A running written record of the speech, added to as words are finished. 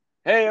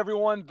Hey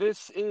everyone,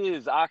 this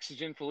is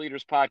Oxygen for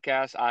Leaders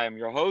podcast. I am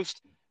your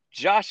host,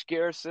 Josh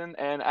Garrison,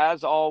 and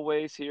as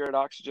always, here at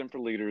Oxygen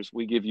for Leaders,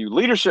 we give you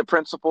leadership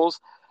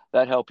principles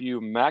that help you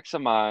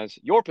maximize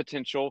your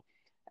potential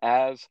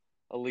as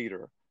a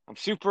leader. I'm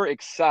super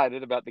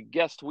excited about the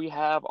guest we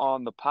have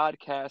on the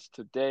podcast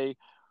today,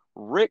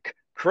 Rik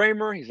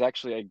Cramer. He's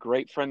actually a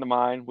great friend of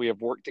mine. We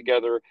have worked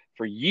together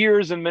for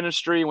years in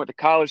ministry, went to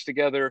college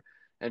together,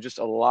 and just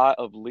a lot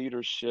of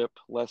leadership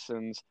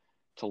lessons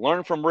to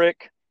learn from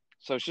Rik.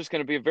 So it's just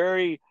going to be a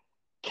very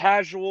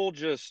casual,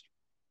 just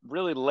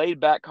really laid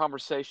back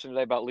conversation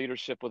today about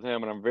leadership with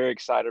him, and I'm very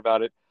excited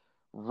about it.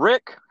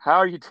 Rik, how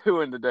are you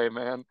doing today,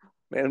 man?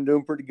 Man, I'm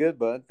doing pretty good,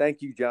 bud.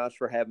 Thank you, Josh,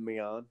 for having me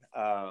on.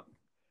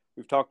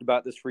 We've talked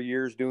about this for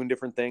years, doing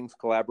different things,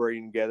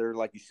 collaborating together.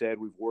 Like you said,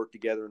 we've worked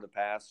together in the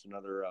past and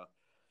other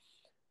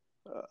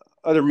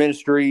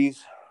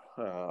ministries,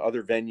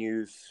 other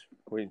venues.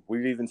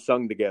 We've even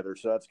sung together,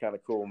 so that's kind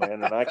of cool,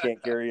 man. And I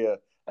can't carry a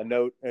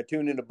note, a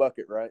tune in a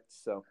bucket, right?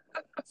 So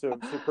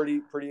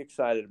pretty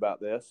excited about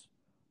this.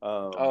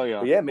 Oh yeah,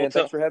 But yeah, we'll man, thanks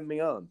tell, for having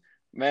me on.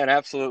 man.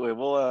 Absolutely,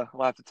 we'll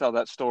have to tell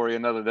that story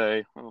another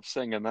day of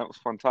singing. That was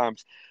fun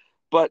times.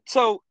 But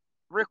so,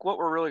 Rik, what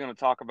we're really going to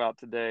talk about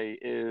today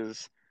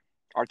is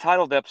our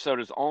title of the episode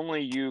is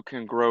 "Only You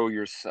Can Grow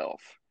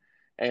Yourself,"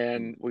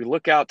 and we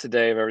look out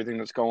today of everything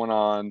that's going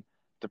on.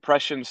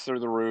 Depression's through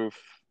the roof.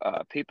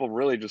 People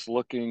really just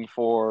looking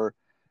for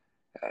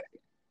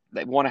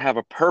they want to have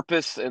a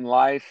purpose in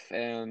life,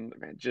 and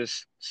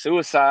just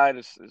suicide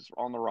is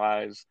on the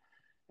rise,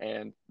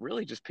 and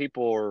really just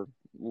people are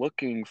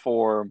looking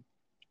for,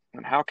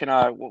 and how can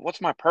I, what's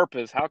my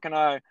purpose, how can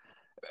I,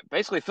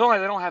 basically feeling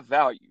like they don't have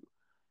value.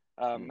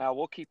 Now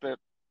we'll keep it,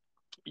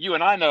 you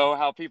and I know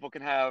how people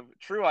can have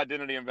true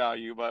identity and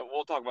value, but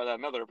we'll talk about that in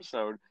another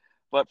episode.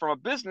 But from a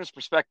business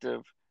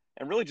perspective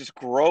and really just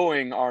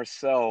growing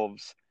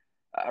ourselves,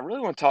 I really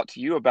want to talk to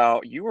you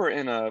about, you were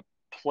in a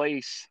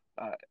place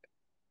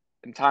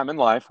in time in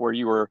life where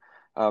you were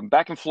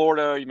back in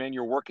Florida. You mean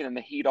you're working in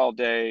the heat all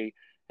day,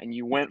 and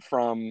you went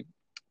from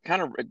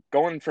kind of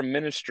going from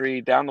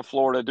ministry down to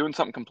Florida, doing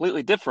something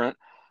completely different.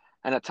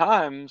 And at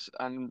times,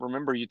 I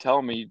remember you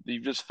telling me you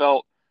just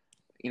felt,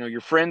 your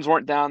friends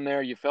weren't down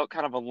there. You felt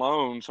kind of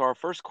alone. So our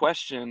first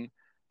question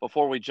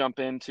before we jump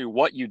into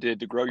what you did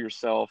to grow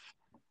yourself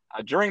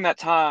during that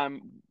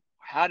time,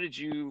 how did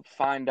you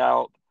find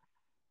out,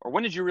 or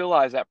when did you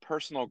realize that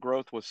personal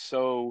growth was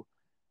so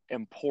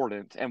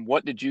important, and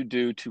what did you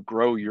do to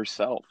grow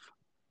yourself?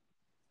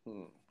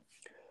 Hmm.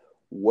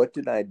 What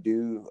did I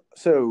do?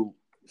 So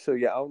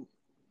yeah,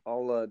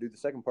 I'll do the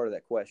second part of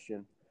that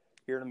question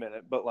here in a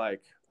minute. But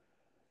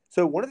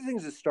so one of the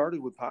things that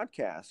started with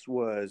podcasts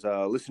was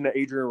listening to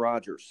Adrian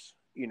Rogers.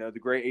 You know, the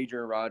great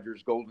Adrian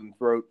Rogers, Golden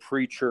Throat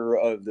preacher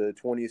of the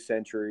 20th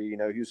century. You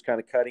know, he was kind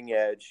of cutting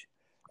edge.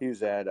 He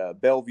was at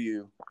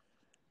Bellevue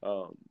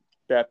um,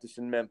 Baptist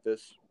in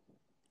Memphis,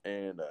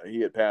 and he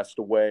had passed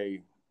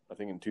away, I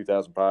think, in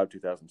 2005,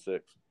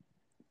 2006.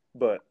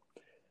 But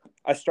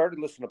I started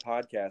listening to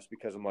podcasts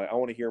because I'm like, I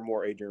want to hear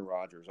more Adrian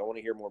Rogers. I want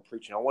to hear more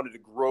preaching. I wanted to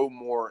grow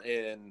more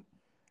in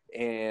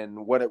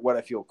what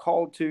I feel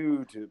called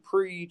to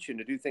preach and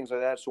to do things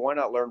like that. So why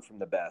not learn from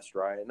the best,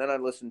 right? And then I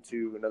listened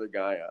to another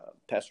guy,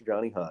 Pastor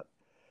Johnny Hunt,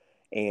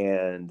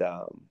 and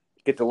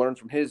get to learn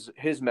from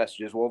his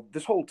messages. Well,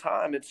 this whole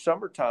time it's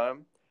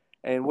summertime,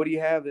 and what do you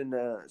have in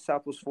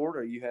Southwest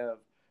Florida? You have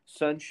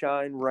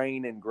sunshine,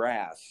 rain, and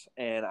grass.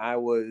 And I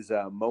was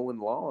mowing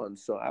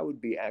lawns, so I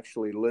would be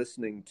actually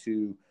listening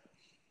to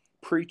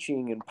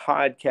preaching and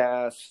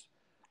podcasts,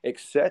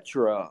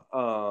 etc.,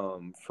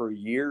 for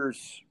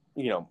years.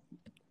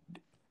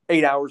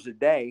 8 hours a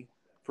day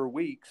for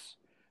weeks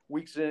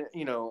in,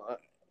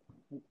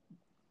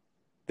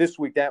 this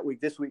week, that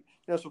week, this week,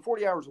 so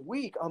 40 hours a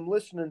week, I'm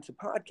listening to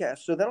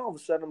podcasts. So then all of a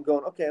sudden I'm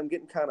going, okay, I'm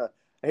getting kind of,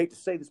 I hate to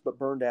say this, but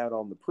burned out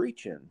on the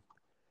preaching.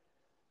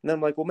 And then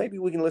I'm like, well, maybe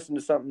we can listen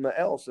to something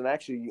else. And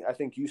actually, I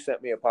think you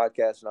sent me a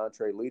podcast on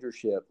Entree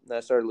Leadership. And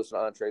I started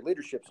listening to Entree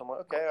Leadership. So I'm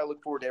like, okay, I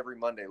look forward to every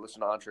Monday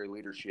listen to Entree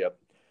Leadership,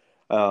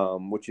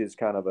 which is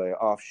kind of an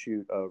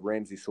offshoot of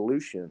Ramsey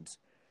Solutions.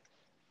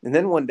 And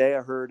then one day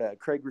I heard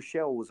Craig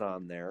Rochelle was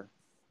on there,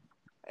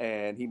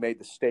 and he made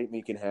the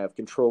statement, you can have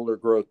control or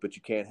growth, but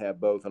you can't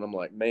have both. And I'm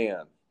like,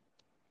 man,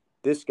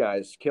 this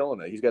guy's killing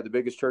it. He's got the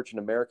biggest church in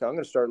America. I'm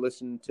going to start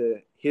listening to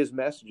his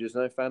messages.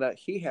 And I found out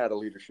he had a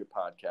leadership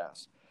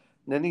podcast.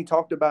 And then he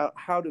talked about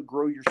how to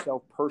grow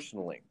yourself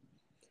personally.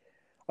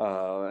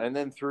 And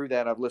then through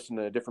that, I've listened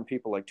to different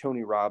people like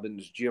Tony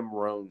Robbins, Jim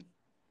Rohn.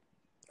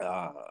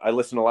 I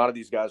listen to a lot of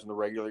these guys on the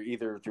regular,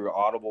 either through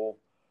Audible,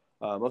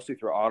 mostly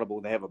through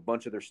Audible. They have a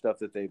bunch of their stuff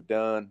that they've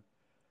done.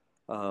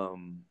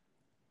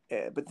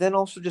 But then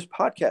also just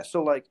podcasts.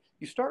 So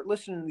you start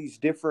listening to these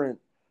different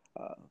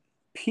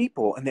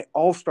people, and they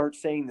all start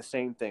saying the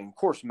same thing. Of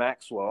course,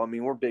 Maxwell. I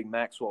mean, we're big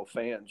Maxwell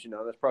fans.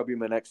 That's probably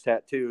my next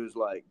tattoo is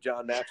like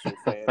John Maxwell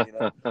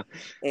fan.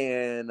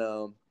 And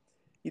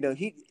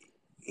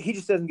he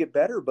just doesn't get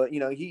better. But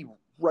he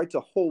writes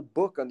a whole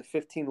book on the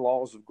 15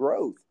 laws of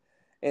growth,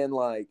 and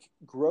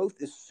growth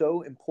is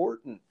so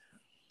important.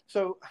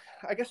 So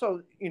I guess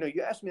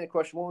you asked me the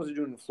question, what was I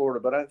doing in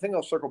Florida? But I think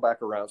I'll circle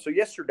back around. So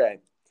yesterday,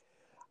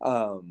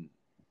 um,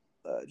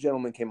 a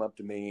gentleman came up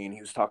to me and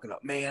he was talking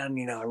about, man,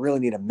 I really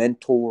need a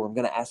mentor. I'm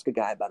going to ask a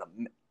guy about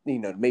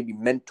maybe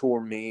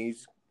mentor me.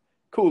 He's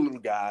a cool little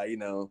guy,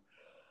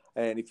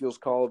 and he feels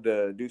called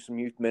to do some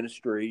youth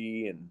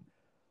ministry.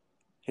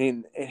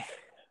 And,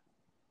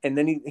 and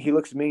then he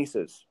looks at me and he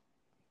says,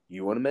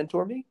 you want to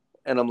mentor me?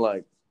 And I'm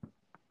like,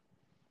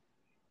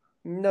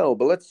 no,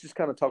 but let's just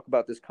kind of talk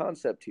about this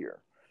concept here.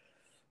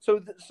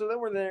 So then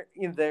we're there,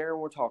 and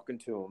we're talking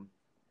to him.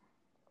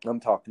 I'm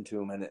talking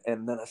to him,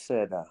 and then I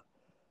said,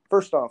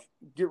 first off,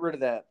 get rid of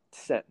that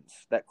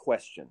sentence, that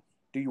question.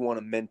 Do you want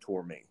to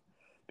mentor me?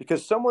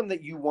 Because someone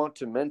that you want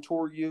to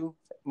mentor you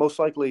most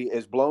likely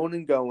is blowing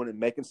and going and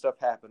making stuff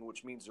happen,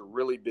 which means they're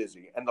really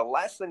busy. And the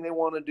last thing they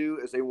want to do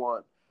is they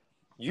want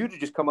you to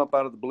just come up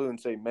out of the blue and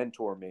say,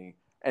 mentor me,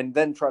 and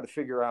then try to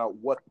figure out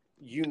what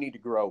you need to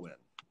grow in.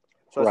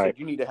 So I said,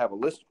 you need to have a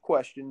list of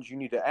questions. You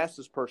need to ask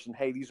this person,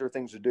 hey, these are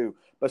things to do.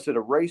 But I said,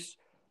 erase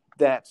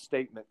that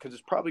statement because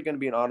it's probably going to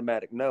be an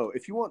automatic no.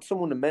 If you want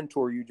someone to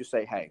mentor you, just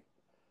say, hey,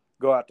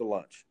 go out to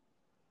lunch.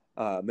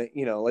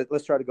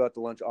 Let's try to go out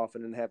to lunch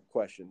often and have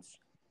questions,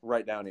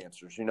 write down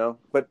answers,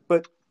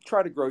 but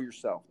try to grow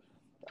yourself.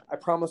 I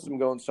promise I'm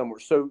going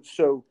somewhere.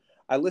 So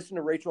I listened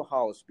to Rachel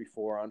Hollis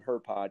before on her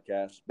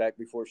podcast back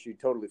before she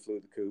totally flew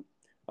the coop.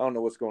 I don't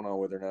know what's going on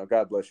with her now.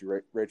 God bless you,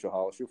 Rachel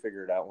Hollis. You'll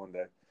figure it out one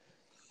day.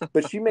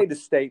 But she made a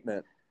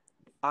statement.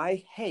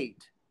 I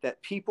hate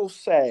that people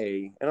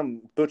say, and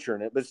I'm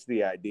butchering it, but it's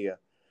the idea.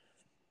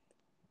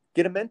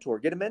 Get a mentor,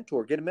 get a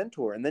mentor, get a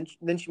mentor. And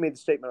then she made the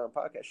statement on a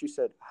podcast. She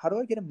said, how do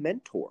I get a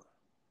mentor?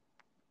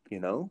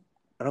 And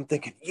I'm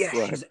thinking,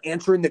 she's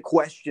answering the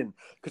question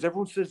because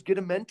everyone says get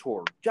a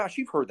mentor. Josh,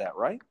 you've heard that,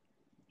 right?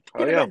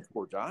 Get a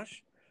mentor,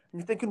 Josh. And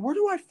you're thinking, where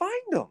do I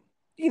find them?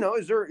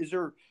 Is there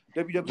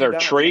www. Is there a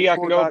tree I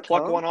can go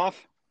pluck one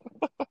off?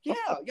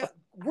 Yeah.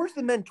 Where's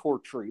the mentor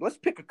tree? Let's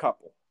pick a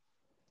couple.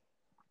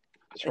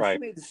 That's right. She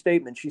made the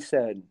statement. She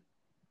said,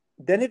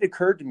 then it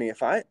occurred to me,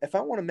 if I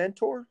want a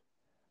mentor,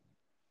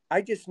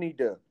 I just need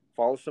to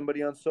follow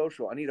somebody on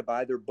social. I need to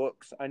buy their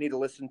books. I need to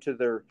listen to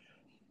their,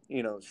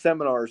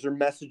 seminars, their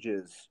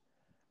messages.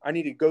 I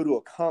need to go to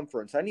a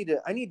conference. I need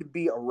to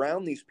be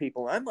around these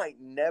people. I might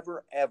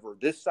never, ever,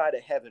 this side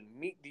of heaven,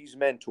 meet these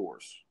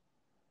mentors,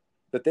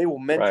 but they will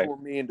mentor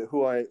me into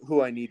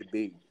who I need to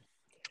be.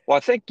 Well, I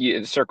think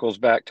it circles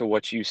back to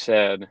what you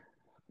said.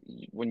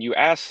 When you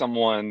ask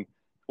someone,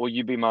 will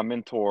you be my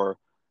mentor?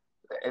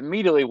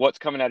 Immediately what's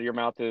coming out of your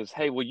mouth is,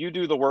 hey, will you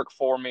do the work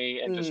for me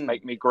and just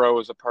make me grow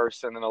as a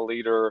person and a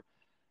leader?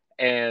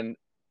 And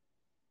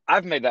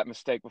I've made that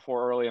mistake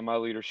before early in my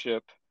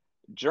leadership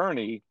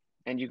journey.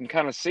 And you can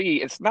kind of see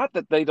it's not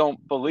that they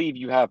don't believe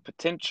you have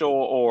potential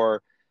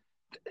or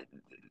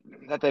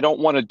that they don't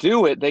want to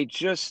do it. They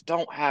just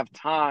don't have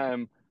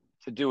time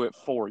to do it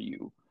for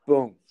you.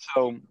 Boom.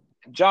 So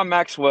John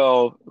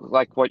Maxwell,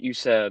 like what you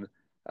said,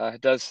 he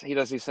does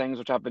these things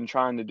which I've been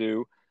trying to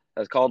do.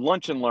 It's called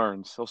lunch and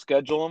learns. He'll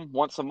schedule them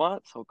once a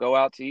month. He'll go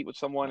out to eat with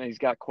someone, and he's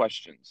got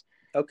questions.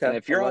 Okay, and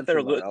if you're out there,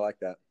 I like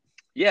that.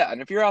 Yeah, and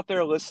if you're out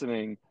there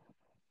listening,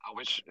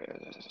 which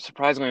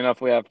surprisingly enough,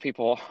 we have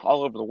people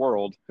all over the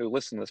world who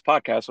listen to this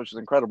podcast, which is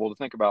incredible to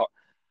think about.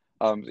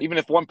 Even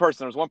if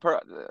there's one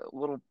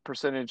little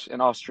percentage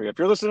in Austria. If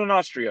you're listening in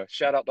Austria,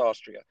 shout out to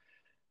Austria.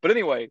 But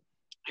anyway,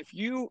 if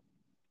you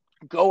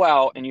go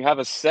out and you have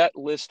a set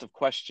list of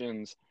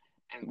questions,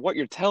 and what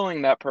you're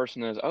telling that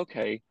person is,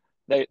 okay,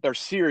 they're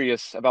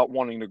serious about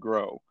wanting to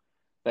grow.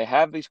 They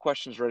have these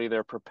questions ready.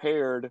 They're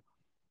prepared.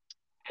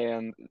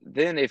 And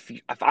then if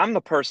I'm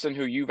the person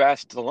who you've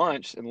asked to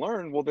lunch and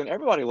learn, well, then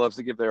everybody loves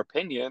to give their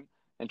opinion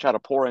and try to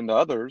pour into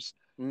others.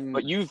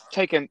 But you've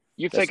taken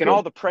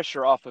all the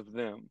pressure off of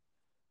them.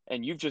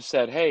 And you've just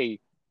said,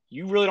 hey,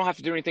 you really don't have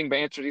to do anything but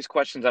answer these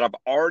questions that I've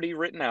already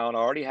written out. I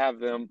already have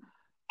them.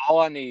 All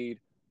I need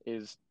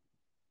is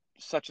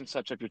such and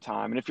such of your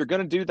time. And if you're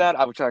going to do that,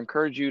 I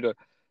encourage you to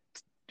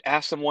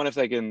ask someone if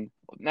they can,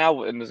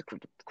 now in this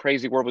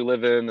crazy world we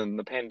live in and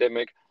the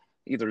pandemic,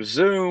 either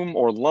Zoom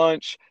or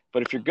lunch.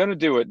 But if you're going to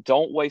do it,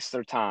 don't waste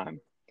their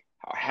time.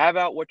 Have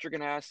out what you're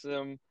going to ask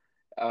them.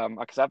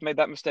 Because I've made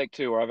that mistake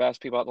too, where I've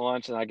asked people at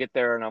lunch and I get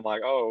there and I'm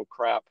like, oh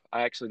crap,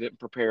 I actually didn't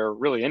prepare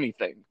really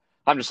anything.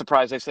 I'm just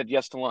surprised they said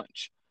yes to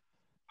lunch.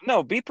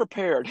 No, be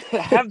prepared.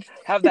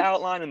 have the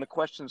outline and the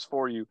questions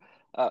for you.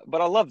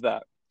 But I love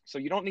that. So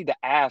you don't need to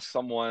ask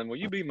someone, will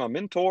you be my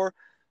mentor?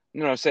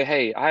 Say,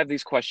 hey, I have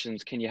these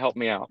questions. Can you help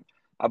me out?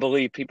 I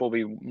believe people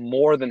will be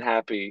more than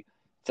happy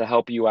to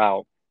help you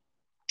out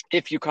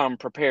if you come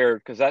prepared,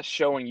 because that's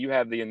showing you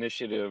have the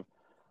initiative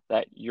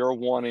that you're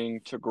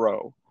wanting to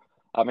grow.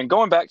 And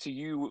going back to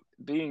you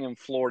being in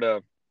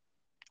Florida,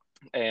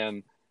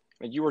 and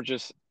you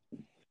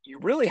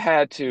really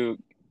had to,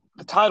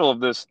 the title of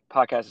this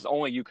podcast is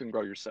Only You Can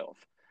Grow Yourself.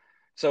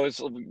 So it's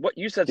what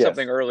you said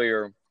something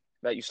earlier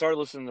that you started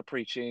listening to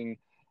preaching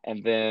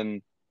and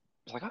then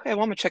it's like, okay,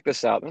 well, I'm going to check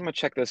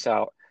this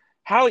out.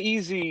 How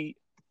easy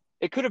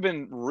it could have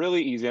been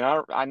really easy.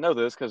 And I know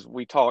this because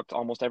we talked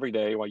almost every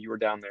day while you were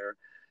down there.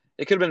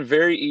 It could have been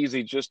very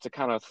easy just to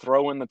kind of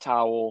throw in the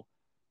towel,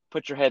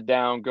 put your head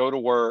down, go to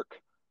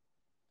work.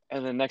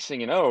 And then next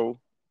thing you know,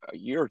 a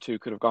year or two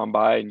could have gone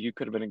by and you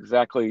could have been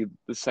exactly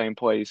the same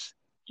place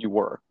you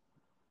were.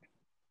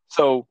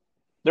 So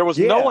there was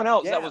no Yeah, one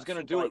else that yeah. was going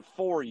to So do like, it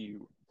for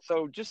you.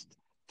 So just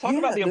talk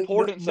about yeah, the no,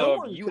 importance no of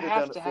one you could have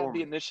have done it to have for the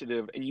me.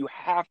 initiative and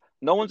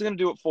no one's going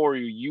to do it for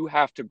you. You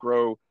have to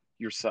grow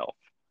yourself.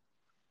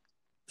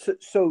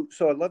 So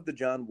I love the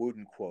John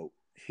Wooden quote.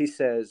 He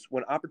says,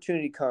 "When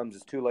opportunity comes,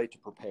 it's too late to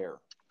prepare."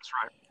 That's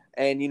right.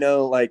 And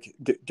like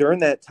during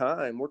that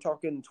time, we're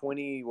talking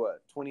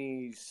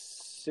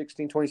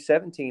 2016,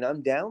 2017.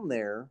 I'm down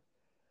there,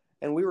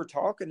 and we were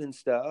talking and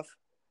stuff,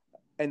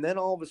 and then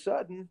all of a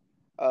sudden,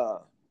 uh,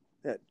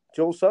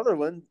 Joel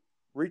Sutherland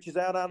reaches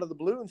out of the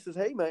blue and says,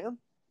 "Hey, man,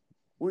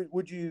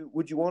 would you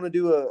want to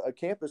do a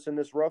campus in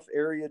this rough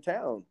area of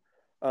town?"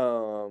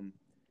 Um,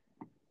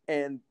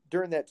 and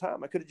during that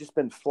time, I could have just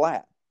been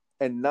flat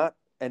and not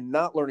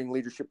learning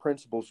leadership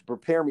principles to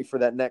prepare me for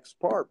that next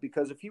part.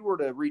 Because if you were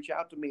to reach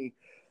out to me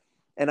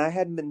and I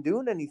hadn't been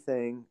doing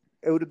anything,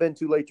 it would have been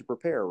too late to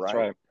prepare, That's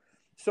right? right.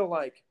 So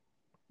like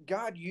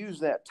God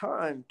used that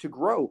time to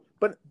grow.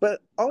 But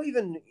I'll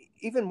even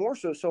more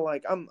so. So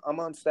like I'm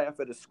on staff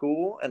at a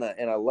school and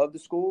I love the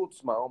school.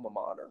 It's my alma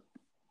mater.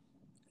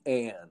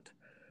 And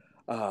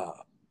uh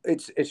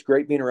it's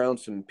great being around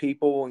some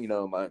people.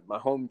 My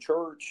home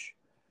church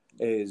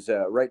is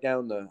right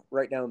down the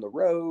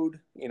road.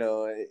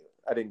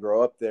 I didn't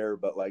grow up there,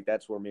 but like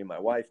that's where me and my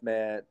wife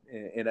met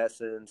in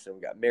essence, and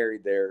we got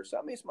married there. So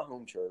I mean, it's my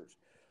home church.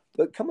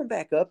 But coming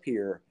back up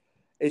here,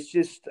 it's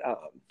just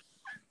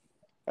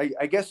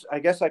I guess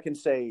I can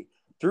say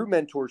through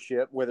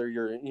mentorship, whether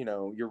you're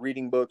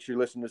reading books, you're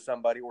listening to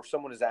somebody, or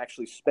someone is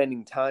actually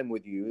spending time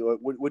with you.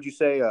 Would you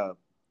say a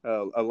lunch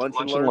and Lunch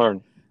and learn?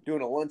 learn.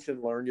 Doing a lunch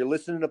and learn. You're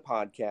listening to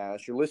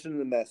podcasts. You're listening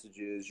to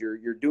messages.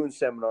 You're doing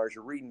seminars.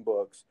 You're reading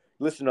books.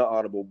 You listen to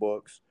Audible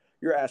books.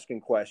 You're asking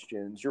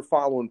questions. You're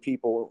following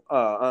people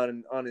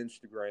on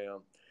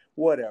Instagram,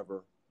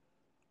 whatever.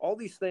 All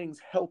these things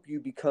help you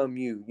become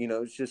you.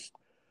 It's just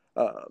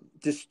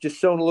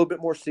sowing a little bit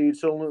more seed,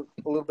 sowing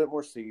a little bit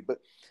more seed. But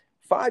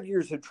 5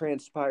 years have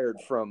transpired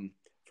from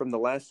the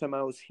last time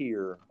I was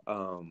here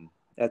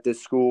at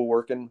this school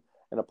working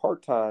in a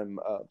part-time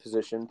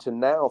position to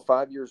now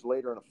 5 years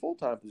later in a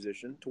full-time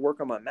position to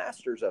work on my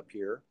master's up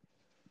here.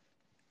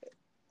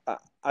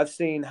 I've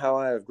seen how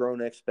I have grown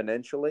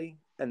exponentially,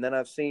 and then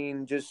um,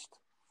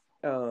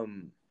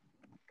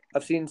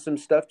 I've seen some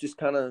stuff just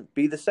kind of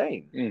be the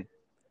same. Mm. And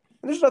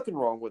there's nothing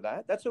wrong with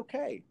that. That's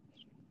okay.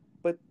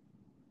 But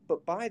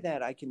by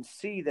that, I can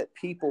see that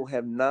people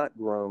have not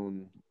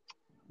grown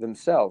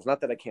themselves.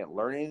 Not that I can't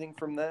learn anything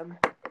from them.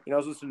 I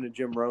was listening to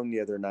Jim Rohn the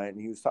other night,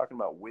 and he was talking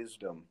about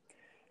wisdom,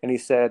 and he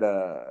said,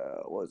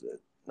 "Was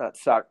it not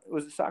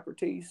Was it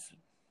Socrates?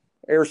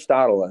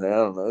 Aristotle? I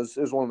don't know. It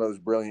was one of those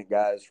brilliant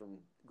guys from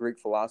Greek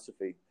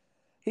philosophy.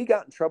 He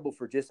got in trouble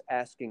for just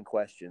asking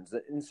questions,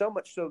 and so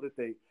much so that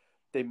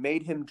they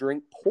made him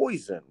drink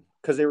poison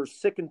because they were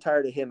sick and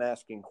tired of him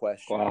asking Wow.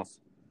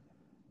 questions.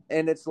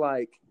 And it's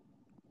like,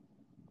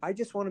 I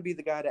just want to be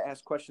the guy to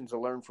ask questions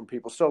and learn from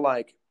people. So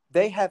like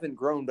they haven't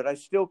grown, but I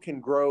still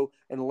can grow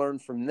and learn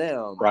from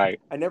them.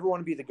 Right. I never want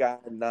to be the guy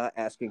not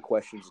asking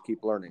questions to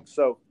keep learning.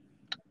 So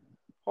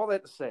all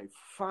that to say,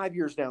 5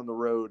 years down the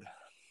road,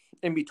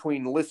 in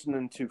between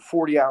listening to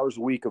 40 hours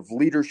a week of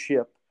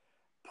leadership,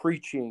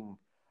 preaching,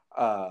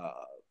 uh,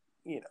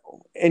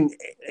 and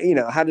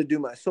how to do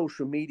my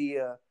social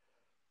media,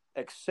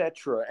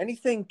 etc.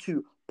 Anything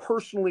to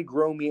personally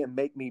grow me and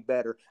make me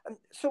better. And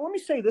so let me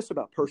say this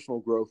about personal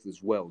growth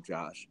as well,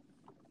 Josh,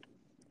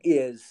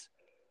 is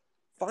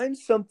find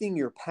something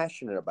you're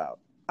passionate about.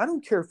 I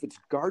don't care if it's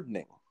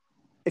gardening.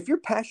 If you're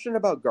passionate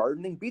about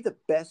gardening, be the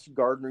best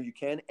gardener you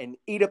can and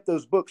eat up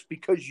those books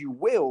because you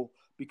will,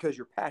 because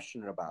you're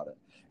passionate about it.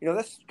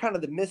 That's kind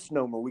of the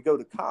misnomer. We go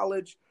to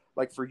college,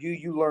 like for you,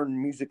 you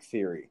learn music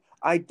theory.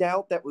 I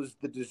doubt that was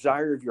the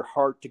desire of your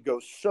heart to go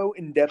so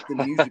in depth in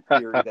music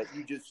theory that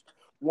you just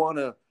want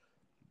to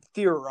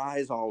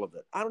theorize all of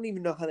it. I don't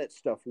even know how that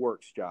stuff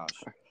works,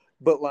 Josh.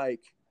 But like,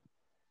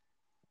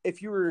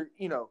 if you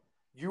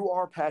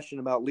are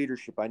passionate about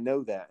leadership, I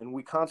know that. And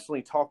we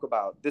constantly talk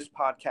about this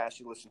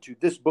podcast you listen to,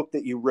 this book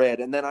that you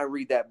read, and then I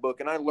read that book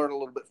and I learn a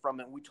little bit from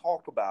it and we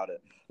talk about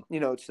it.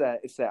 It's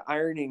that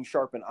ironing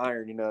sharpen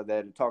iron,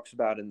 that it talks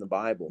about in the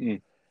Bible.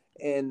 Mm.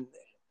 And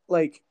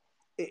like,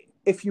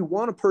 if you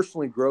want to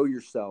personally grow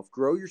yourself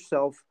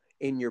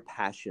in your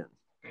passion.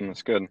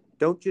 That's good.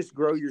 Don't just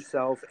grow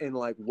yourself in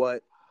like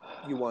what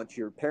you want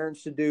your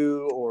parents to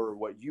do or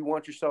what you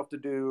want yourself to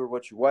do or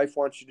what your wife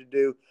wants you to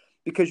do,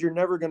 because you're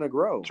never going to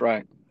grow. That's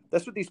right.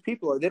 That's what these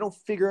people are. They don't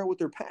figure out what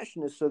their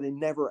passion is, so they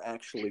never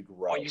actually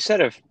grow. Well, you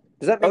said if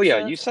Does that oh make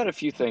yeah, you sense? said a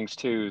few things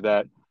too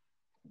that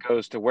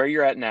goes to where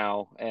you're at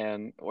now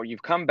and or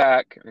you've come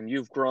back and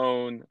you've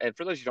grown. And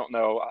for those you don't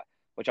know,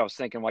 which I was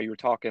thinking while you were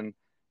talking,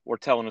 we're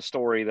telling a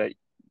story that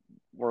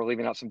we're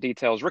leaving out some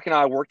details. Rick and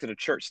I worked at a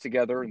church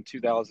together in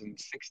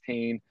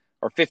 2016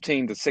 or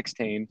 15 to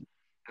 16.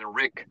 And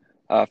Rick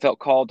felt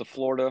called to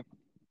Florida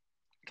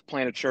to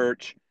plant a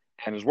church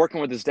and was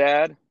working with his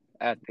dad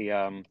at the,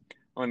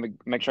 let me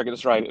make sure I get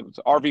this right. It was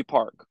RV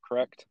Park,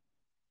 correct?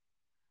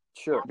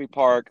 Sure. RV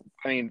Park.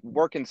 I mean,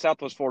 working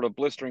Southwest Florida,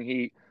 blistering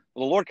heat.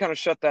 Well, the Lord kind of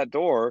shut that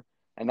door.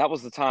 And that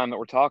was the time that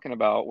we're talking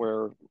about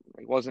where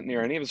he wasn't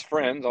near any of his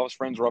friends. All his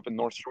friends were up in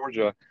North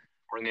Georgia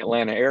or in the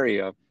Atlanta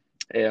area.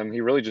 And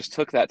he really just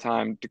took that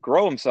time to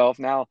grow himself.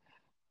 Now,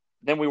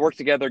 then we worked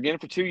together again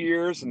for 2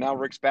 years, and now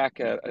Rick's back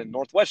in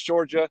Northwest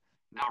Georgia.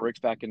 Now Rick's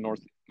back in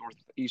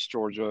Northeast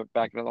Georgia,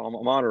 back at the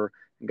alma mater,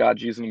 and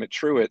God's using him at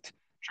Truett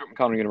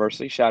Conner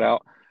University. Shout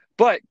out.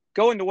 But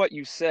going to what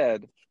you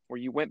said, where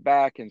you went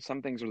back and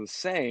some things are the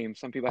same,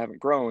 some people haven't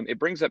grown, it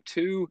brings up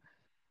two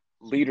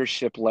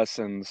leadership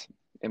lessons,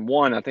 and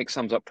one I think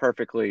sums up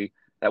perfectly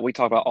that we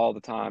talk about all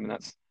the time, and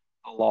that's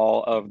the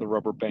law of the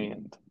rubber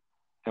band.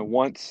 And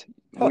once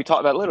we talked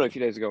about literally a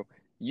few days ago,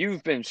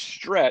 you've been Yeah.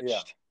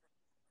 stretched.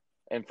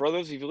 And for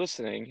those of you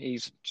listening,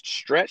 he's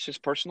stretched his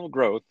personal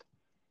growth,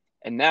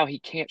 and now he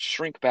can't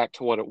shrink back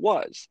to what it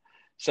was.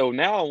 So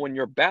now, when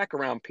you're back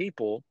around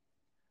people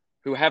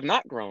who have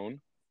not grown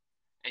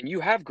and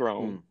you have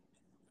grown,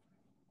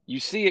 you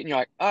see it and you're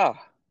like,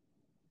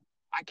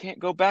 I can't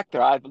go back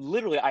there. I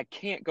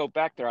can't go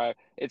back there.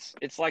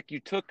 It's like you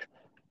took,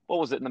 what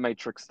was it in the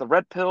Matrix, the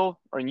red pill,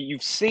 or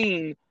you've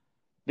seen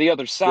the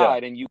other Yeah.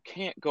 side and you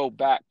can't go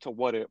back to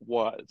what it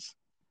was.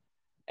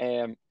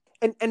 And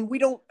we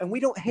don't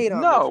hate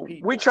on those no,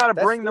 people. we try to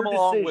That's bring their them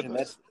along with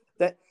decision. us.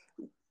 That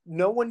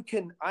no one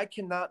can. I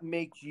cannot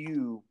make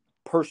you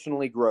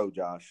personally grow,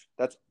 Josh.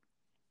 That's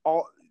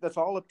all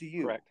up to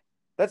you. Correct.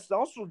 That's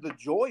also the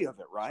joy of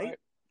it, right?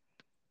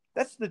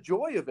 That's the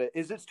joy of it,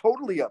 is it's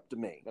totally up to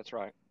me. That's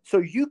right. So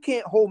you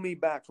can't hold me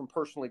back from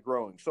personally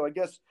growing. So I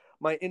guess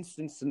my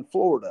instance in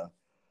Florida,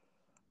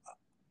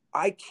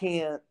 I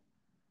can't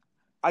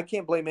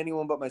blame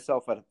anyone but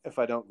myself if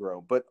I don't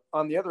grow. But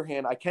on the other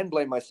hand, I can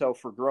blame myself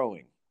for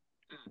growing.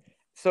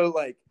 So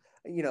like,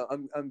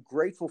 I'm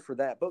grateful for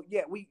that. But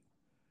yeah,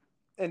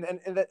 I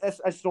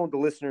just don't want the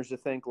listeners to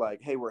think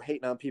like, hey, we're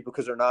hating on people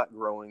because they're not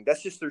growing.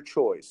 That's just their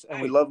choice,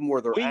 and we love them where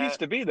they're we at. used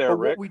to be there, but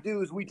Rick. What we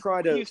do is we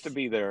try used to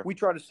be there. We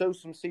try to sow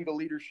some seed of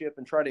leadership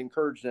and try to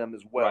encourage them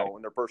as well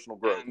in their personal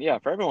growth. And yeah,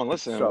 for everyone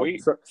listening,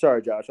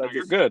 sorry, Josh.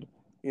 You're good.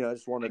 I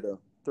just wanted to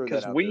throw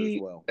that out there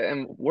as well.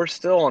 And we're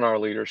still on our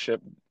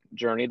leadership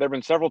journey. There have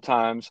been several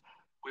times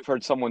we've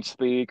heard someone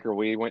speak, or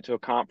we went to a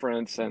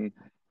conference, and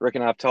Rick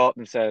and I have taught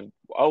and said,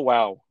 "Oh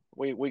wow,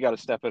 we got to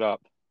step it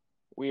up.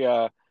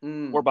 We're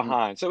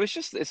behind." So it's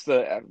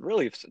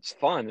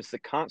fun. It's the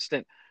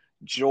constant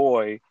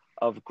joy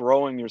of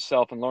growing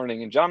yourself and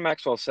learning. And John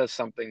Maxwell says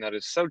something that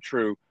is so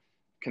true: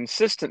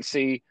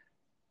 consistency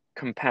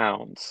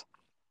compounds.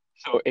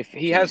 So if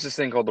he has this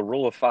thing called the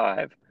rule of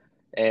five,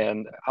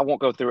 and I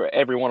won't go through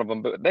every one of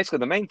them, but basically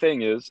the main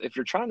thing is if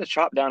you're trying to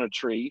chop down a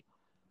tree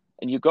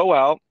and you go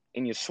out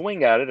and you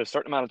swing at it a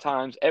certain amount of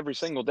times every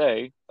single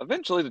day,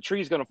 eventually the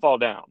tree's going to fall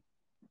down.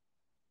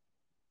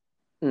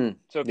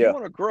 So if you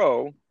want to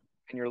grow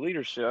in your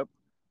leadership,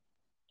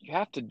 you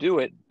have to do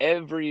it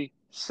every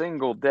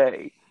single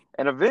day.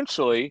 And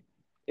eventually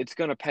it's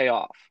going to pay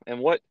off. And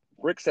what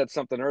Rick said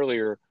something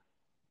earlier,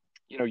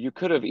 you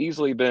could have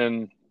easily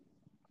been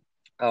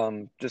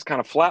just kind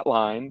of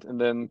flatlined.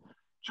 And then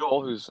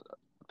Joel, who's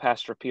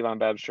pastor of Peeline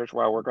Baptist Church,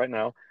 where I work right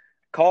now,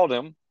 called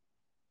him.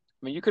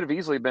 I mean, you could have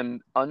easily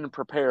been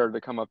unprepared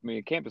to come up to me,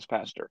 a campus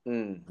pastor.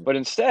 But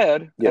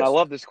instead, and I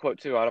love this quote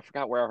too, I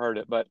forgot where I heard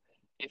it, but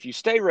if you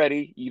stay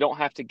ready, you don't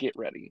have to get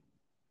ready.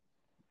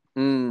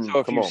 So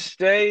if you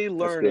stay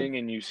learning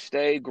and you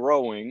stay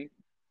growing,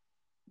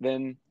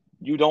 then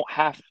you don't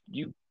have,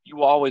 you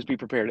will always be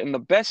prepared. And the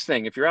best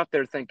thing, if you're out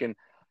there thinking,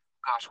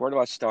 gosh, where do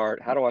I start?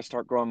 How do I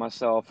start growing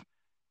myself?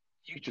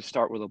 You just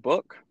start with a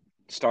book,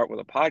 start with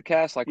a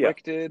podcast like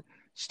Rick did,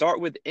 start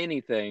with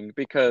anything,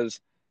 because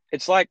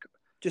it's like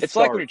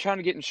when you're trying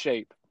to get in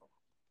shape.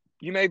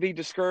 You may be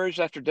discouraged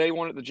after day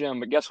one at the gym,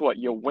 but guess what?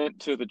 You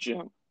went to the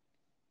gym.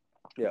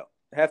 Yeah.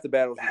 Half the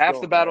battle.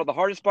 Right? The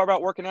hardest part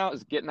about working out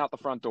is getting out the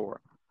front door.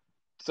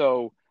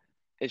 So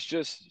it's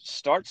just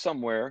start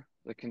somewhere.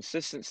 The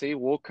consistency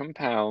will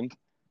compound,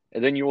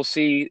 and then you will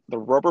see the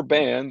rubber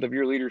band of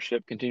your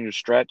leadership continue to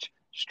stretch,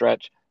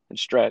 and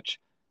stretch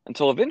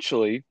until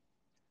eventually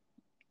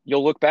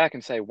you'll look back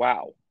and say,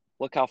 wow,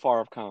 look how far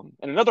I've come.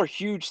 And another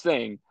huge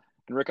thing,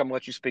 and Rick, I'm going to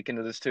let you speak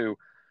into this too,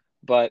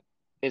 but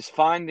is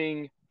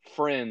finding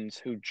friends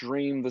who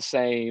dream the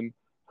same,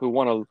 who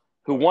want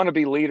to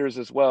be leaders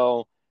as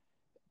well.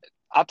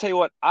 I'll tell you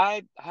what,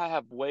 I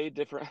have way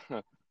different.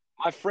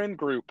 My friend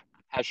group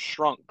has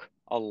shrunk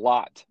a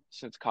lot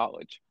since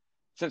college,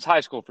 since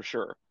high school for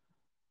sure.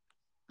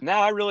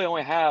 Now I really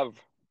only have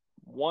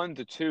 1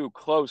 to 2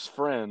 close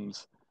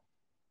friends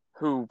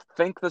who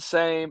think the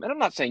same. And I'm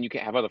not saying you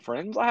can't have other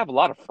friends. I have a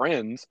lot of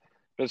friends,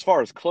 but as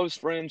far as close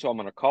friends who I'm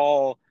going to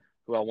call,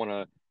 who I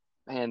want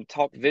to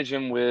talk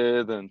vision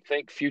with and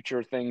think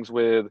future things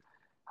with,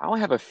 I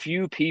only have a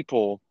few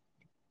people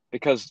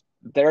because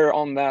they're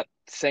on that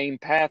same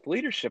path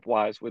leadership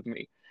wise with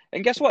me.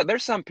 And guess what?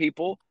 There's some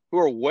people who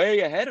are way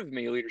ahead of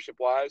me leadership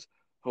wise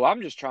who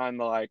I'm just trying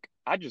to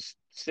I just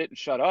sit and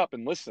shut up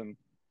and listen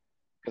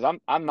because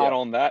I'm not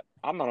Yeah.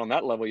 on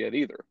that level yet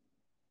either.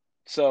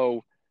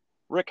 So,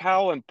 Rick,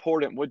 how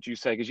important would you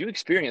say, because you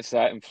experienced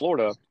that in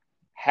Florida,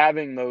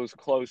 having those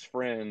close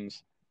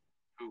friends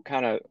who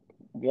kind of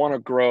want to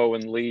grow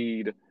and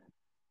lead,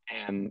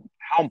 and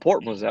how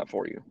important was that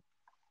for you?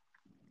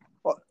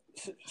 Well,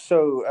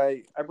 so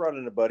I brought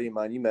in a buddy of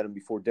mine. You met him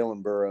before,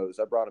 Dylan Burrows.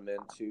 I brought him in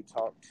to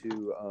talk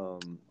to.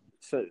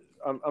 So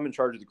I'm in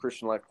charge of the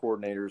Christian Life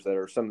coordinators that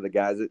are some of the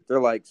guys that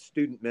they're like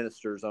student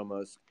ministers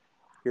almost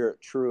here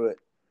at Truett.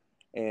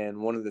 And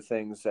one of the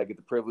things I get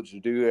the privilege to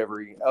do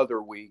every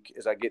other week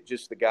is I get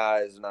just the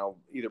guys, and I'll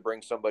either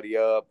bring somebody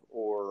up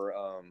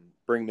or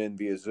bring them in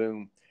via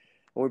Zoom.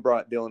 And we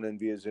brought Dylan in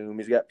via Zoom.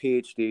 He's got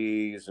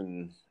PhDs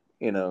and,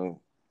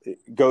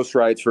 ghost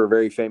writes for a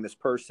very famous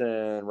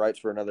person, writes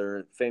for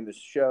another famous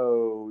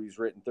show. He's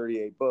written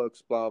 38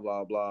 books, blah,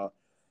 blah, blah.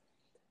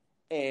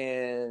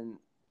 And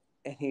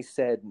he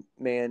said,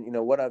 man,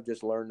 what I've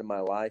just learned in my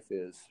life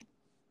is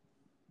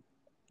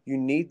you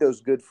need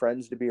those good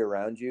friends to be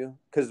around you,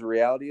 because the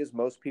reality is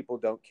most people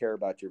don't care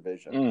about your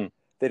vision.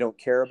 They don't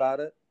care about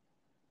it.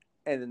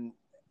 And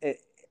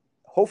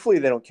hopefully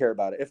they don't care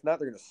about it. If not,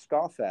 they're going to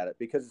scoff at it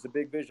because it's a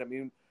big vision. I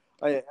mean,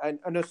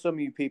 I know some of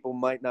you people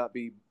might not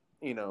be,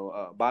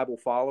 Bible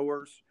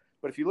followers,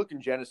 but if you look in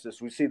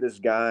Genesis, we see this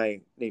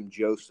guy named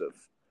Joseph.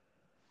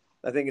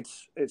 I think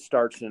it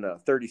starts in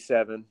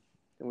 37.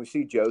 And we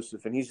see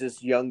Joseph, and he's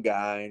this young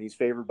guy, and he's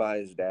favored by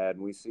his dad,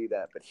 and we see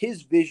that. But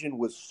his vision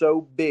was so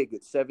big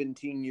at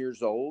 17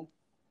 years old.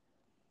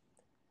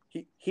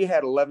 He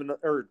had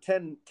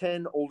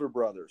 10 older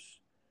brothers.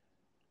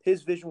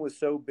 His vision was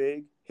so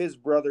big, his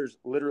brothers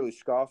literally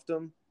scoffed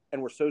him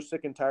and were so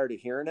sick and tired of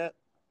hearing it,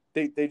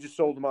 they just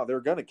sold him off. They were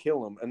going to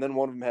kill him, and then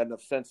one of them had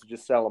enough sense to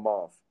just sell him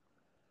off.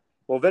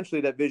 Well, eventually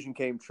that vision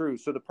came true.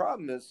 So the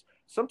problem is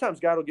sometimes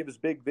God will give us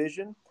big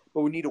vision,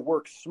 but we need to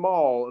work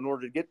small in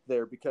order to get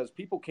there because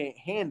people can't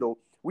handle.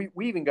 We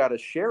even got to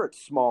share it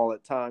small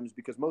at times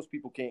because most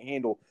people can't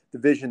handle the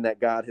vision that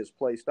God has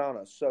placed on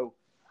us. So,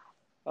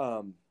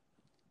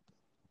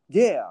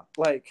 yeah,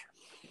 like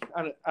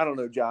I don't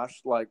know,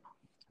 Josh. Like,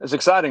 It's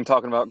exciting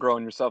talking about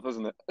growing yourself,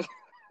 isn't it?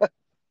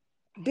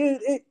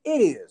 dude, it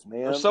is, There's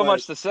man. so Like,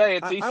 much to say.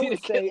 It's I easy to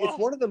would get say it's lost.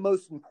 one of the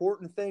most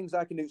important things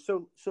I can do.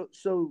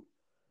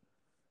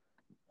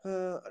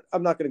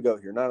 I'm not going to go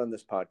here, not on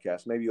this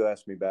podcast. Maybe you'll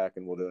ask me back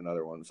and we'll do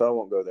another one. So I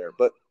won't go there.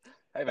 But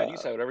Hey man, you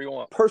say whatever you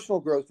want. personal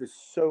growth is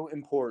so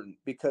important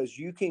because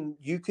you can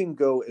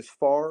go as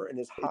far and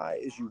as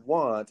high as you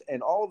want,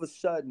 and all of a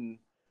sudden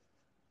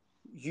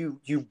you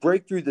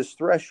break through this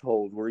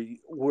threshold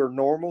where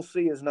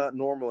normalcy is not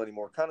normal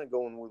anymore. Kind of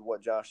going with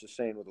what Josh is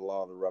saying with the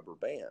law of the rubber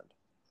band.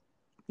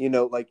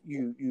 Like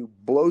you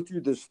blow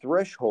through this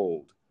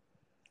threshold,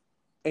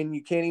 and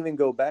you can't even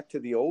go back to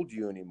the old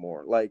you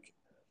anymore. Like,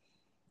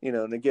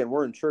 and again,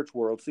 we're in church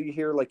world, so you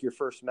hear like your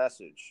first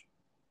message.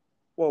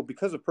 Well,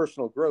 because of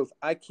personal growth,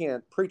 I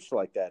can't preach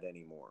like that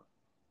anymore.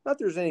 Not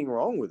there's anything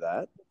wrong with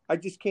that. I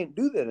just can't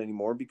do that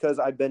anymore because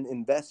I've been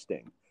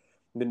investing.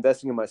 I'm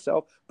investing in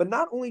myself. But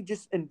not only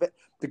just invest.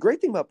 The great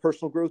thing about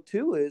personal growth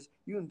too is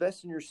you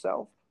invest in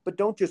yourself, but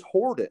don't just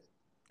hoard it.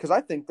 Because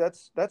I think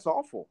that's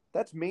awful.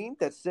 That's mean.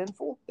 That's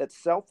sinful. That's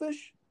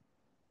selfish.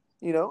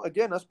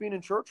 Again, us being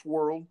in church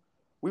world,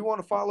 we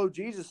want to follow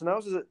Jesus, and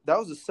that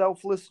was a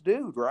selfless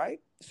dude, right?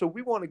 So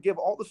we want to give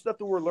all the stuff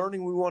that we're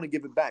learning, we want to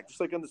give it back,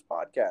 just like on this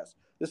podcast.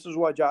 This is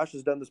why Josh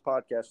has done this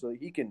podcast, so that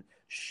he can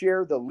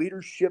share the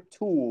leadership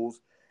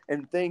tools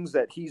and things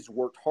that he's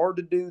worked hard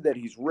to do, that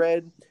he's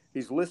read,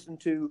 he's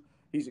listened to,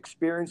 he's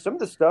experienced. Some of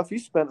the stuff he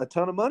spent a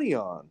ton of money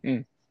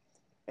on.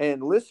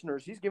 And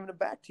listeners, he's giving it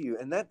back to you.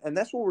 And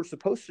that's what we're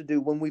supposed to do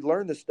when we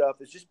learn this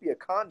stuff, is just be a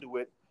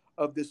conduit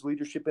of this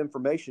leadership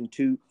information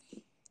to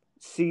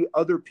see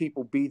other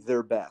people be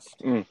their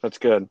best. That's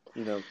good.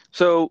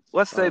 So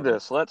let's say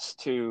this. Let's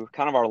to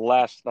kind of our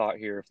last thought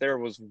here. If there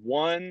was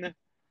one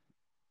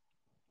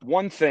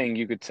thing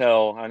you could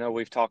tell, I know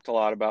we've talked a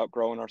lot about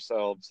growing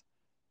ourselves,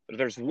 but if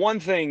there's one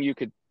thing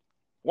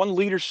one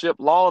leadership,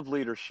 law of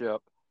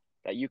leadership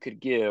that you could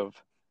give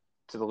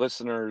to the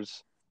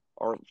listeners,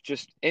 or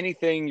just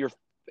anything,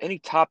 any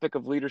topic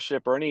of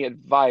leadership or any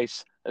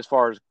advice as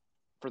far as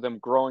for them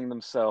growing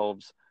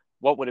themselves,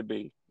 what would it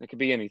be? It could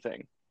be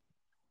anything.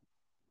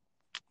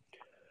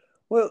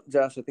 Well,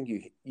 Josh, I think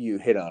you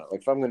hit on it.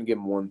 Like, if I'm going to give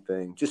them one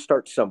thing, just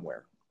start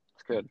somewhere.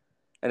 That's good.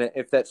 And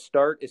if that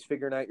start is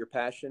figuring out your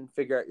passion,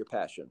 figure out your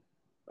passion.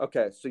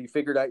 Okay, so you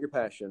figured out your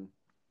passion.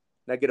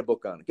 Now get a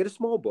book on it. Get a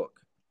small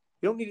book.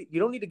 You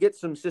don't need to get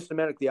some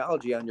systematic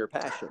theology on your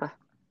passion.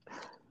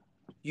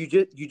 You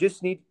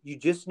just need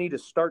to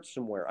start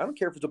somewhere. I don't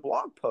care if it's a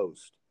blog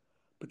post,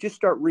 but just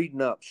start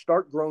reading up.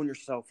 Start growing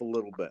yourself a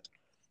little bit.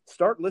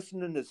 Start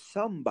listening to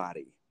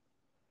somebody.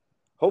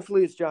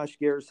 Hopefully it's Josh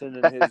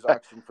Garrison and his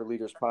Auction for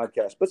Leaders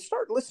podcast, but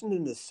start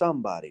listening to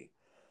somebody.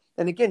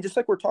 And again, just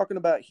like we're talking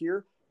about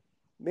here,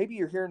 maybe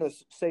you're hearing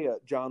us say a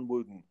John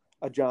Wooden,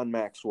 a John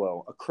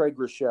Maxwell, a Craig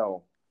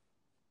Rochelle.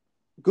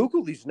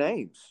 Google these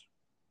names.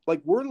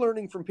 Like, we're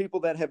learning from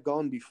people that have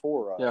gone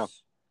before us. Yeah.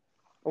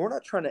 And we're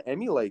not trying to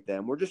emulate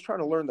them. We're just trying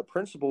to learn the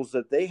principles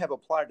that they have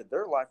applied to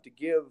their life to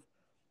give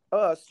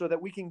us so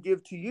that we can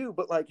give to you.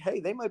 But like, hey,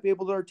 they might be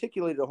able to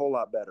articulate it a whole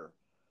lot better.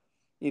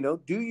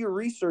 Do your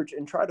research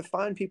and try to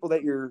find people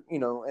that you're,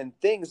 and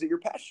things that you're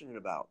passionate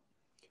about.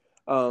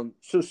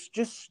 So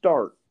just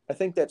start. I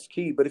think that's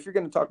key. But if you're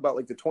going to talk about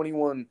like the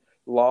 21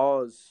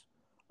 laws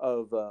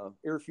of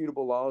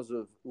irrefutable laws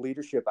of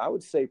leadership, I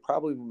would say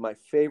probably my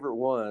favorite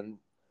one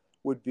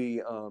would be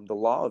the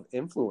law of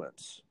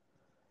influence.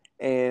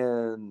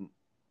 And,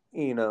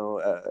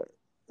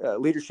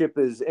 leadership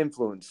is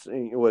influence.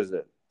 What is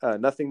it?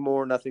 Nothing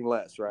more, nothing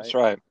less, right? That's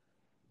right.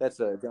 That's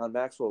a John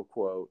Maxwell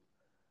quote.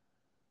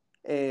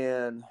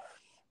 And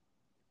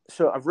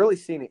so I've really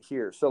seen it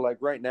here. So like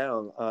right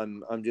now,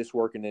 I'm just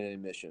working in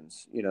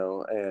admissions,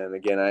 and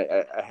again,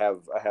 I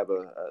have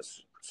a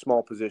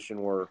small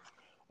position where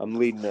I'm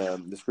leading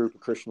this group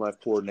of Christian life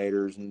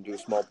coordinators and do a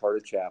small part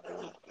of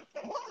chapel.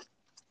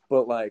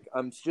 But like,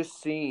 I'm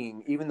just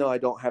seeing, even though I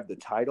don't have the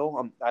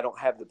title, I don't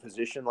have the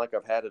position like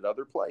I've had at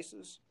other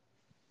places.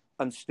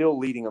 I'm still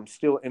leading. I'm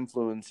still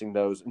influencing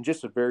those in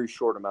just a very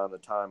short amount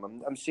of time.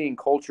 I'm seeing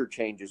culture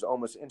changes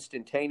almost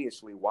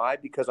instantaneously. Why?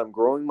 Because I'm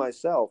growing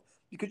myself.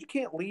 Because you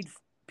can't lead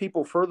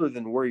people further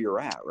than where you're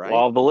at, right?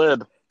 Law of the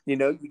lid. You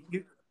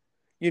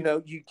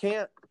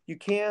can't.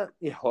 Yeah,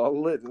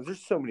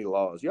 there's so many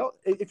laws. Y'all,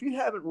 if you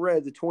haven't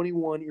read the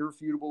 21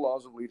 Irrefutable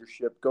Laws of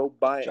Leadership, go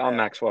buy it. John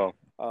Maxwell.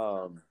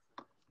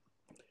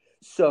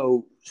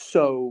 So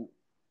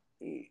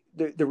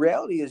the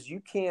reality is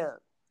you can't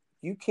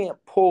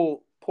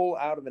pull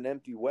out of an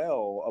empty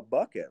well a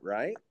bucket,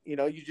 right?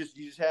 You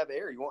just have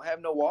air. You won't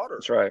have no water.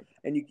 That's right.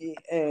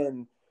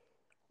 And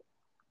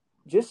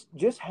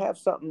just have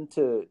something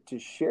to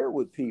share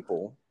with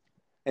people.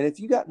 And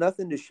if you got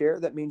nothing to share,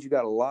 that means you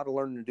got a lot of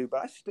learning to do.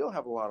 But I still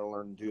have a lot of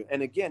learning to do.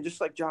 And again,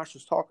 just like Josh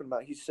was talking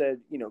about, he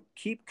said,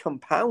 keep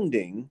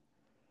compounding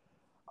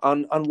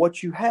on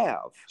what you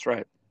have. That's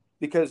right.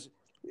 Because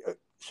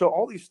so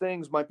all these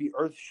things might be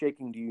earth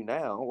shaking to you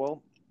now.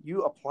 Well,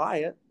 you apply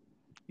it,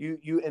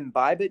 you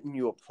imbibe it, and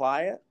you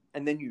apply it,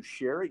 and then you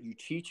share it, you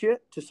teach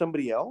it to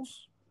somebody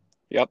else.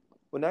 Yep.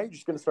 Well, now you're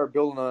just going to start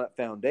building on that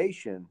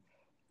foundation,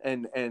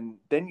 and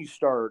then you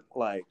start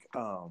like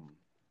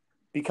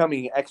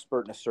becoming an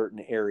expert in a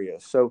certain area.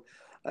 So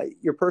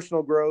your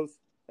personal growth,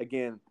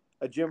 again,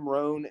 Jim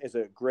Rohn is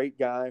a great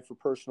guy for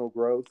personal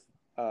growth.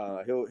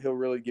 He'll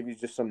really give you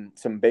just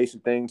some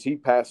basic things. He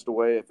passed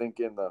away, I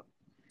think, in the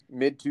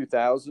mid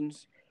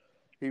 2000s.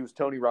 He was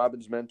Tony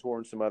Robbins' mentor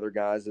and some other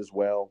guys as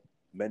well.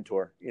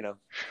 Mentor,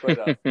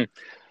 but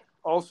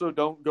also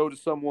don't go to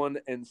someone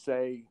and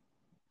say,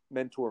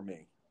 mentor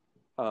me.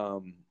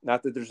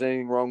 Not that there's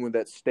anything wrong with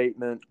that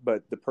statement,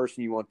 but the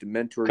person you want to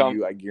mentor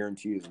you, I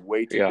guarantee you, is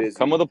way too busy.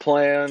 Come with a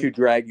plan to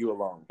drag you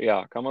along.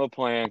 Yeah. Come with a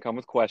plan, come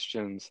with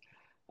questions.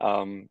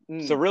 So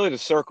really to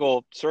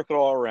circle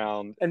all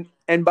around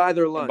and buy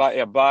their lunch.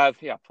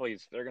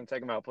 Please. They're going to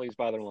take them out. Please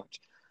buy their lunch.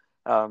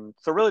 So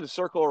really to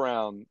circle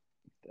around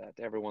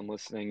to everyone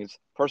listening is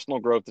personal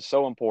growth is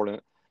so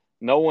important.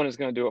 No one is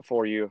going to do it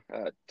for you.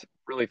 To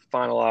really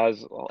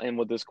finalize, I'll end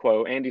with this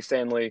quote. Andy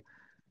Stanley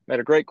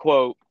made a great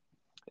quote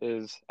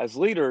is, as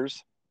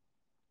leaders,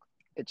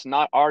 it's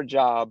not our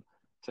job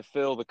to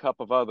fill the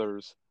cup of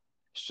others.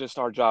 It's just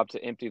our job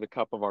to empty the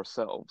cup of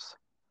ourselves.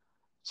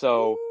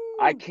 So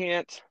we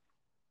can't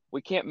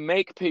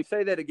make people.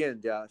 Say that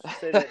again, Josh.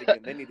 Say that again.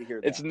 They need to hear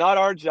that. It's not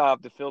our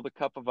job to fill the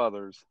cup of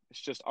others.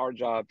 It's just our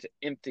job to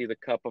empty the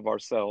cup of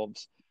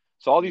ourselves.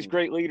 So all these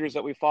great leaders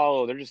that we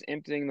follow, they're just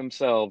emptying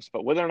themselves.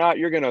 But whether or not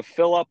you're going to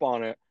fill up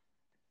on it,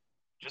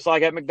 just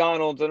like at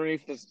McDonald's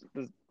underneath the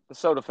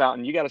soda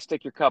fountain, you got to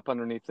stick your cup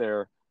underneath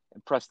there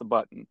and press the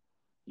button.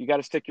 You got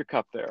to stick your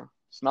cup there.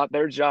 It's not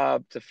their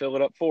job to fill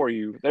it up for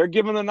you. They're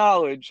given the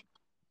knowledge.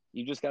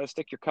 You just got to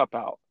stick your cup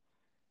out.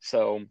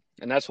 So,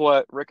 and that's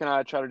what Rick and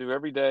I try to do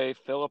every day,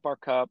 fill up our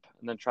cup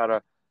and then try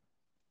to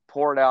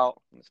pour it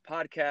out in this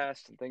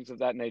podcast and things of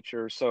that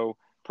nature. So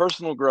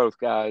personal growth,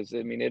 guys,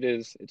 I mean,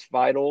 it's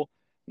vital.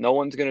 No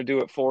one's going to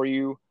do it for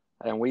you.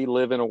 And we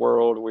live in a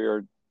world we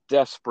are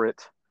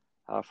desperate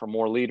for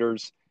more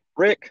leaders.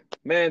 Rick,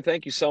 man,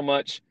 thank you so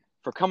much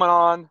for coming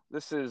on.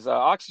 This is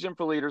Oxygen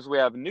for Leaders. We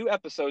have new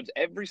episodes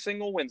every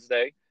single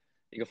Wednesday.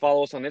 You can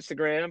follow us on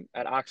Instagram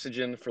at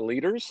Oxygen for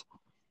Leaders,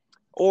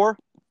 or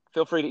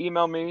feel free to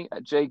email me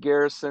at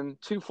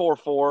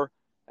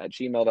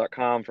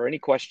jgarrison244@gmail.com for any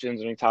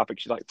questions or any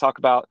topics you'd like to talk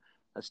about.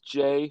 That's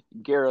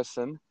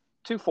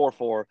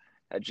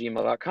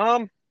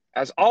jgarrison244@gmail.com.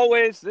 As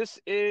always, this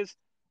is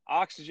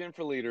Oxygen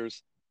for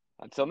Leaders.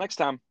 Until next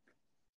time.